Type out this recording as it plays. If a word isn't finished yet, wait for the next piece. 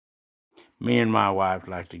Me and my wife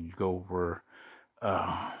like to go for a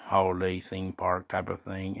holiday theme park type of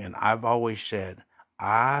thing, and I've always said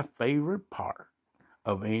our favorite part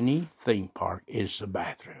of any theme park is the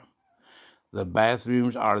bathroom. The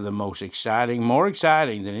bathrooms are the most exciting, more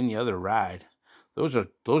exciting than any other ride. Those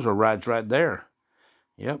are rides right there.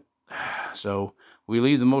 Yep. So we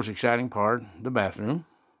leave the most exciting part, the bathroom.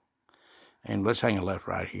 And let's hang a left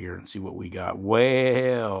right here and see what we got.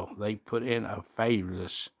 Well, they put in a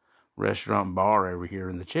fabulous restaurant bar over here.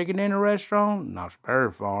 And the chicken dinner restaurant, Knott's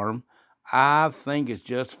Berry Farm, I think it's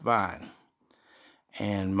just fine.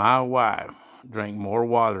 And my wife drank more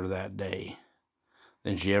water that day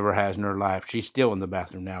than she ever has in her life. She's still in the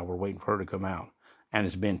bathroom now. We're waiting for her to come out. And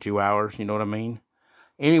it's been 2 hours, you know what I mean?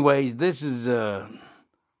 Anyways, this is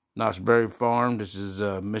Knott's Berry Farm. This is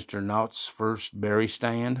Mr. Knott's first berry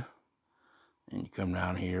stand. And you come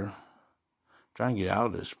down here. Trying to get out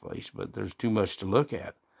of this place, but there's too much to look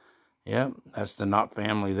at. Yep, that's the Knott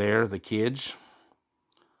family there, the kids.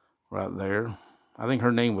 Right there. I think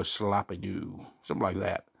her name was Sloppy Doo. Something like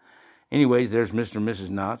that. Anyways, there's Mr. and Mrs.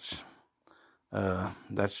 Knott's.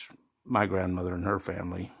 That's my grandmother and her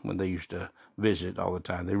family when they used to visit all the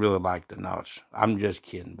time. They really liked the Knotts. I'm just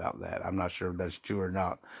kidding about that. I'm not sure if that's true or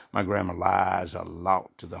not. My grandma lies a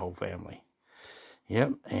lot to the whole family.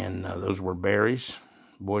 Yep, and those were berries,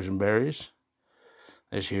 boysenberries.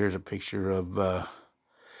 This here is a picture of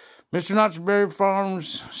Mr. Knott's Berry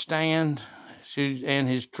Farm's stand and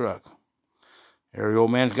his truck. Every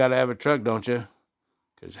old man's got to have a truck, don't you?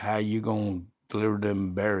 Because how you going to deliver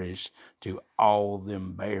them berries to all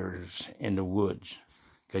them bears in the woods?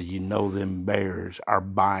 Because you know them bears are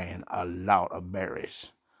buying a lot of berries.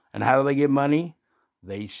 And how do they get money?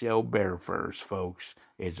 They sell bear furs, folks.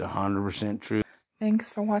 It's 100% true.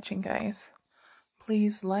 Thanks for watching, guys.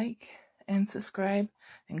 Please like and subscribe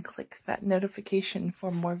and click that notification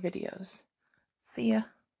for more videos. See ya.